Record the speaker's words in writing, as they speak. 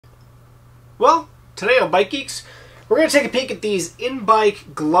Well, today on BikeGeeks, we're going to take a peek at these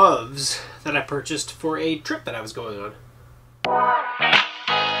INBIKE gloves that I purchased for a trip that I was going on.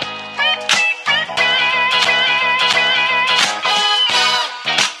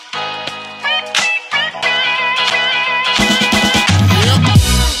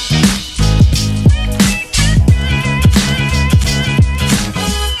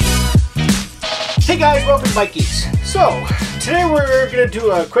 Hey guys, welcome to BikeGeeks. So, today we're going to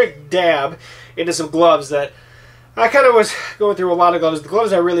do a quick dab into some gloves that I kind of was going through a lot of gloves. The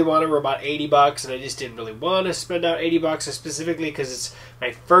gloves I really wanted were about 80 bucks, and I just didn't really want to spend out 80 bucks specifically because it's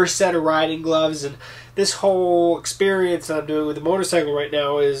my first set of riding gloves, and this whole experience I'm doing with the motorcycle right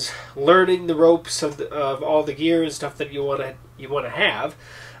now is learning the ropes of all the gear and stuff that you want to have.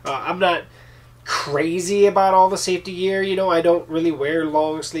 I'm not crazy about all the safety gear, you know. I don't really wear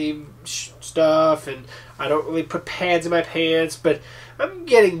long sleeve stuff, and I don't really put pads in my pants, but I'm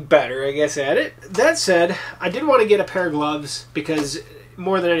getting better, I guess, at it. That said, I did want to get a pair of gloves because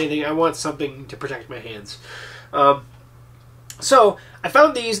more than anything, I want something to protect my hands. So I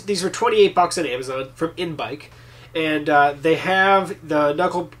found these. These were 28 bucks on Amazon from INBIKE, and they have the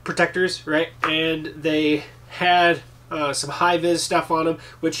knuckle protectors, right? And they had some high-vis stuff on them,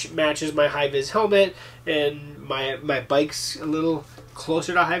 which matches my high-vis helmet, and my bike's a little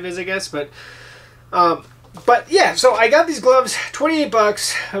closer to high-vis, I guess, but yeah, so I got these gloves, 28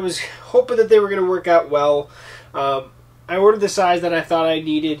 bucks. I was hoping that they were going to work out well. I ordered the size that I thought I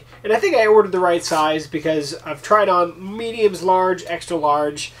needed, and I think I ordered the right size because I've tried on mediums, large, extra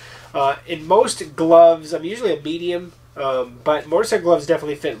large. In most gloves, I'm usually a medium, but motorcycle gloves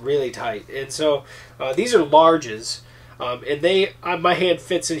definitely fit really tight, and so these are larges. And my hand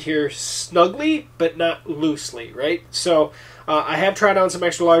fits in here snugly, but not loosely, right? So I have tried on some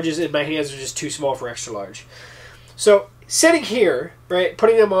extra larges, and my hands are just too small for extra large. So sitting here, right,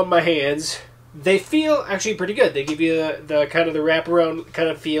 putting them on my hands, they feel actually pretty good. They give you the kind of the wraparound kind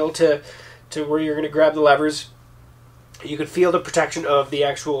of feel to where you're going to grab the levers. You can feel the protection of the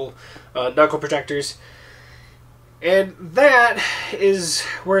actual knuckle protectors. And that is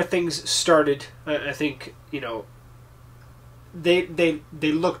where things started. I think, you know, they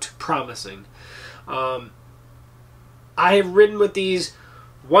looked promising. I have ridden with these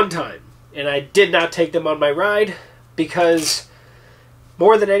one time, and I did not take them on my ride because,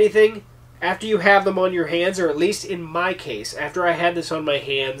 more than anything, after you have them on your hands, or at least in my case, after I had this on my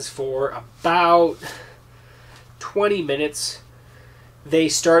hands for about 20 minutes, they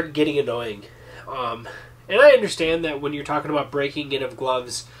start getting annoying. And I understand that when you're talking about breaking in of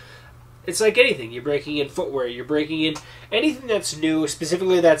gloves, it's like anything. You're breaking in footwear. You're breaking in anything that's new,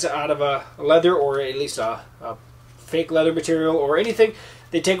 specifically that's out of a leather or at least a fake leather material or anything.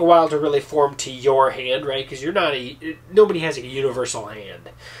 They take a while to really form to your hand, right? Because you're not nobody has a universal hand.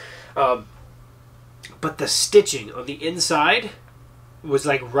 But the stitching on the inside was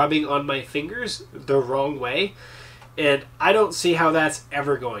like rubbing on my fingers the wrong way, and I don't see how that's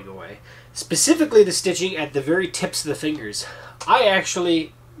ever going away. Specifically, the stitching at the very tips of the fingers. I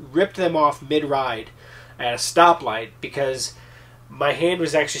actually ripped them off mid-ride at a stoplight because my hand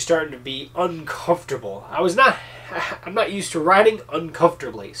was actually starting to be uncomfortable. I'm not used to riding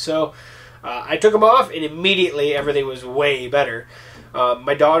uncomfortably, so I took them off, and immediately everything was way better.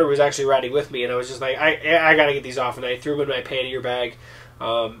 My daughter was actually riding with me, and I was just like, I gotta get these off, and I threw them in my pannier bag,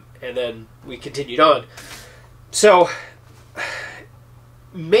 and then we continued on. So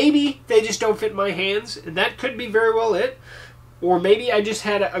maybe they just don't fit my hands, and that could be very well it. Or maybe I just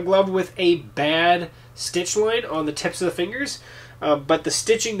had a glove with a bad stitch line on the tips of the fingers, but the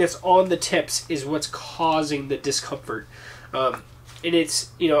stitching that's on the tips is what's causing the discomfort. And it's,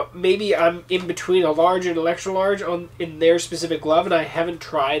 you know, maybe I'm in between a large and an extra large in their specific glove, and I haven't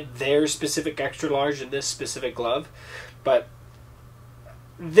tried their specific extra large in this specific glove. But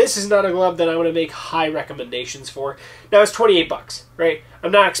this is not a glove that I want to make high recommendations for. Now, it's 28 bucks, right?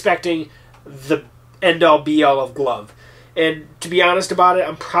 I'm not expecting the end-all be-all of glove. And to be honest about it,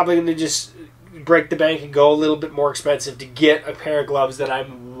 I'm probably going to just break the bank and go a little bit more expensive to get a pair of gloves that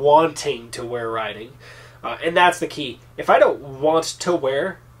I'm wanting to wear riding. And that's the key. If I don't want to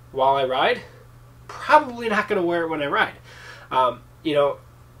wear while I ride, probably not going to wear it when I ride. You know,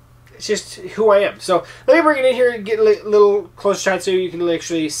 it's just who I am. So let me bring it in here and get a little close shot so you can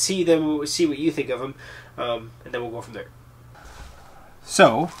actually see them, see what you think of them, and then we'll go from there.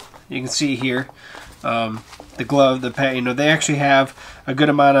 So you can see here, the glove, the pad, you know, they actually have a good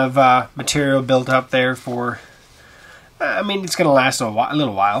amount of material built up there for, I mean, it's going to last a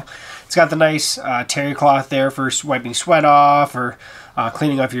little while. It's got the nice terry cloth there for wiping sweat off or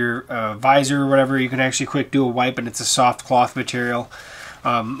cleaning off your visor or whatever. You can actually quick do a wipe, and it's a soft cloth material.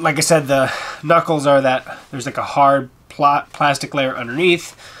 Like I said, the knuckles are that there's like a hard plastic layer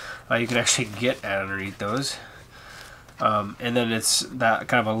underneath. You can actually get underneath those. And then it's that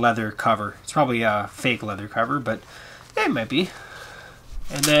kind of a leather cover. It's probably a fake leather cover, but it might be.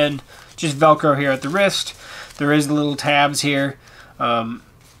 And then just Velcro here at the wrist. There is the little tabs here.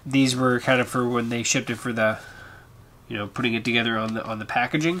 These were kind of for when they shipped it for the, you know, putting it together on the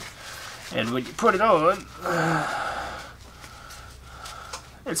packaging. And when you put it on,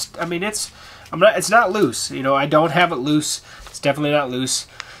 it's not loose. You know, I don't have it loose. It's definitely not loose.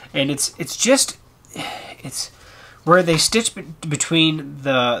 And it's where they stitch between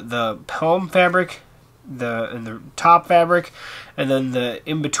the palm fabric, and the top fabric, and then the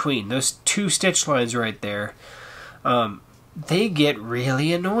in between. Those two stitch lines right there, they get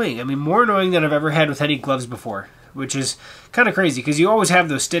really annoying. I mean, more annoying than I've ever had with any gloves before, which is kind of crazy because you always have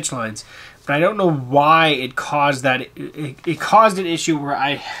those stitch lines. But I don't know why it caused that. It caused an issue where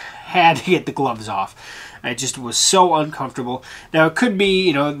I had to get the gloves off. I just was so uncomfortable. Now it could be,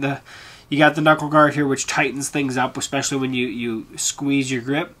 you know, you got the knuckle guard here, which tightens things up, especially when you squeeze your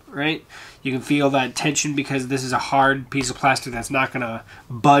grip, right? You can feel that tension because this is a hard piece of plastic that's not going to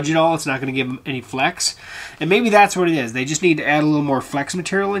budge at all. It's not going to give them any flex. And maybe that's what it is. They just need to add a little more flex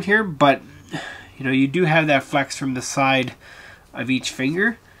material in here, but you know, you do have that flex from the side of each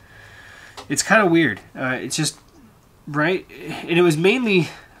finger. It's kind of weird. It's just, right? And it was mainly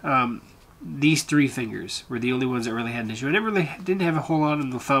these three fingers were the only ones that really had an issue. I didn't have a whole lot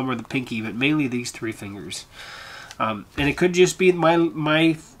on the thumb or the pinky, but mainly these three fingers. And it could just be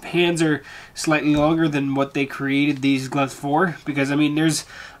my hands are slightly longer than what they created these gloves for, because I mean,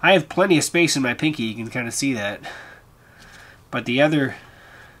 I have plenty of space in my pinky. You can kind of see that. But the other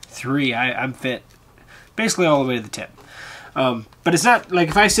three, I'm fit basically all the way to the tip. But it's not, like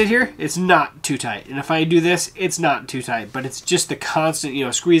if I sit here, it's not too tight. And if I do this, it's not too tight. But it's just the constant, you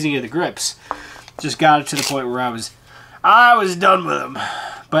know, squeezing of the grips. Just got it to the point where I was done with them.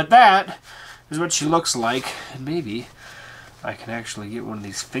 But that is what she looks like. And maybe I can actually get one of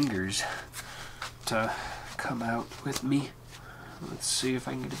these fingers to come out with me. Let's see if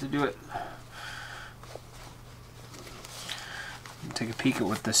I can get it to do it. Take a peek at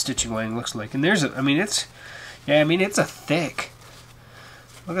what the stitching line looks like. And there's it's a thick.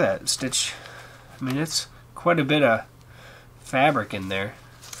 Look at that stitch. I mean, it's quite a bit of fabric in there.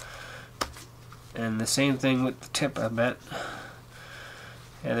 And the same thing with the tip, I bet.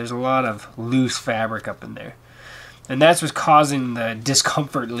 Yeah, there's a lot of loose fabric up in there. And that's what's causing the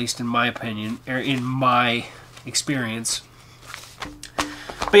discomfort, at least in my opinion, or in my experience.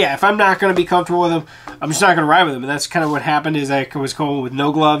 But yeah, if I'm not going to be comfortable with them, I'm just not going to ride with them. And that's kind of what happened, is I was going with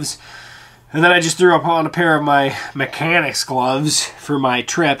no gloves. And then I just threw up on a pair of my mechanics gloves for my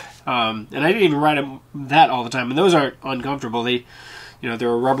trip. And I didn't even ride them that all the time. And those aren't uncomfortable. They're a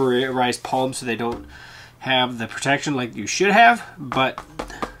rubberized palm, so they don't have the protection like you should have. But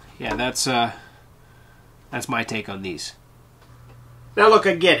yeah, that's my take on these. Now look,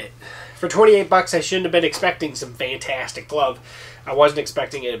 I get it. For 28 bucks, I shouldn't have been expecting some fantastic glove. I wasn't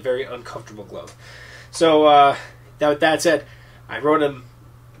expecting a very uncomfortable glove. So with that said, I rode them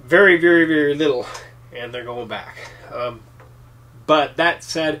very, very, very little, and they're going back. But that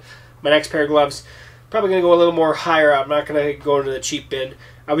said, my next pair of gloves, probably going to go a little more higher. I'm not going to go into the cheap bin.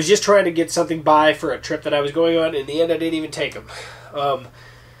 I was just trying to get something by for a trip that I was going on. In the end, I didn't even take them.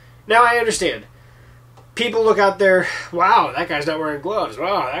 Now I understand. People look out there, wow, that guy's not wearing gloves.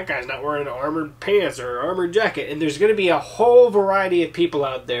 Wow, that guy's not wearing armored pants or armored jacket. And there's going to be a whole variety of people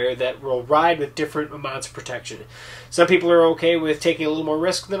out there that will ride with different amounts of protection. Some people are okay with taking a little more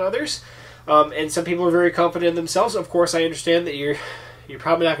risk than others. And some people are very confident in themselves. Of course, I understand that you're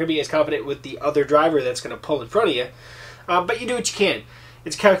probably not going to be as confident with the other driver that's going to pull in front of you. But you do what you can.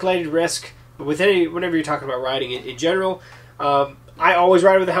 It's calculated risk. Whenever you're talking about riding in general, I always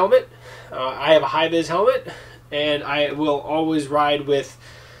ride with a helmet. I have a high-vis helmet, and I will always ride with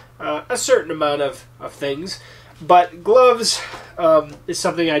a certain amount of things. But gloves is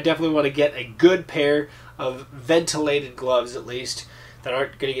something I definitely want to get a good pair of ventilated gloves, at least, that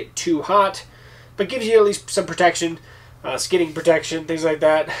aren't going to get too hot, but gives you at least some protection, skidding protection, things like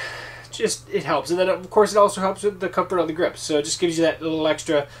that. Just, it helps. And then, of course, it also helps with the comfort on the grips. So it just gives you that little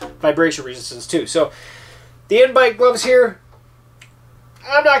extra vibration resistance, too. So the INBIKE gloves here,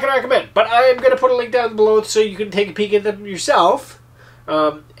 I'm not going to recommend, but I am going to put a link down below so you can take a peek at them yourself,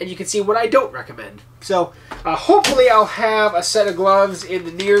 and you can see what I don't recommend. So hopefully I'll have a set of gloves in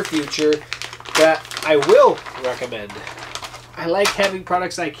the near future that I will recommend. I like having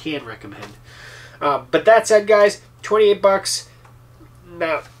products I can recommend. But that said, guys, 28 bucks,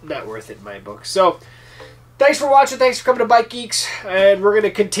 not worth it in my book. So thanks for watching. Thanks for coming to Bike Geeks. And we're going to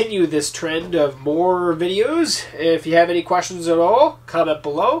continue this trend of more videos. If you have any questions at all, comment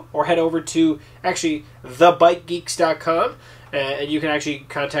below. Or head over to, actually, thebikegeeks.com. And you can actually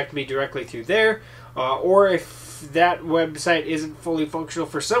contact me directly through there. Or if that website isn't fully functional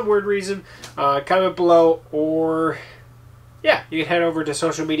for some weird reason, comment below. Or, yeah, you can head over to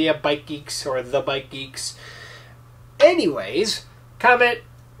social media, Bike Geeks or The Bike Geeks. Anyways, comment,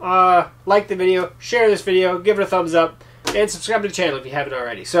 like the video, share this video, give it a thumbs up, and subscribe to the channel if you haven't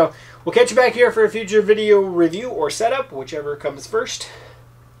already. So, we'll catch you back here for a future video review or setup, whichever comes first.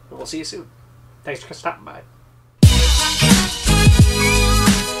 And we'll see you soon. Thanks for stopping by.